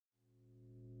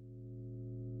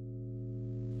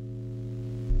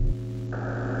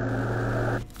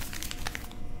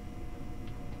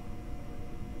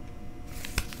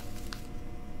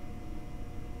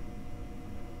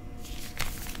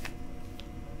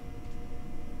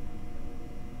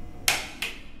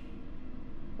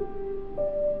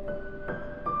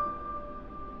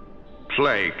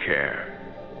Play Care,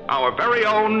 our very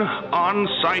own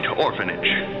on-site orphanage.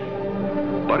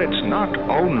 But it's not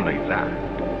only that.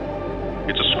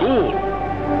 It's a school,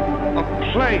 a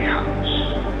playhouse,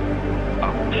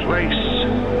 a place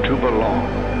to belong.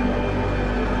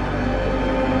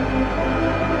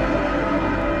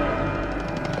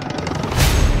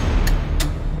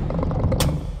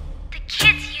 The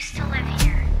kids used to live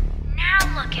here. Now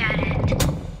look at it.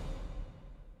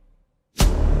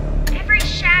 Every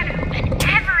shadow and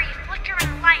every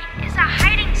flickering light is a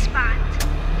hiding spot.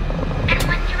 And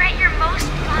when you're at your most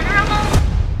vulnerable,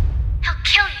 he'll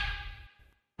kill you.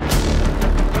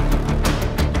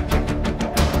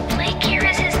 Playcare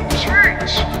is his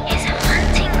church, his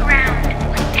hunting ground,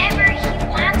 whatever he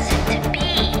wants it to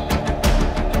be.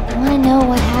 I want to know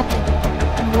what happened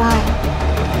and why.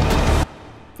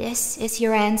 This is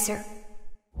your answer.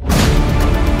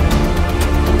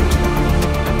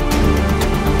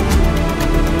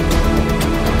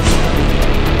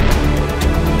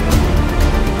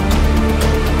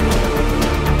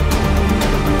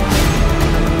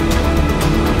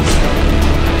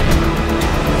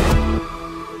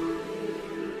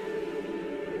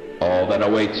 All that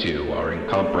awaits you are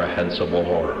incomprehensible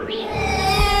horrors.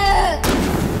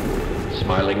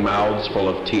 Smiling mouths full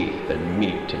of teeth and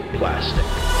meat and plastic.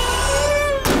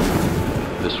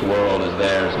 This world is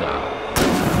theirs now.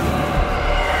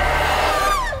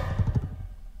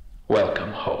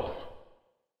 Welcome home.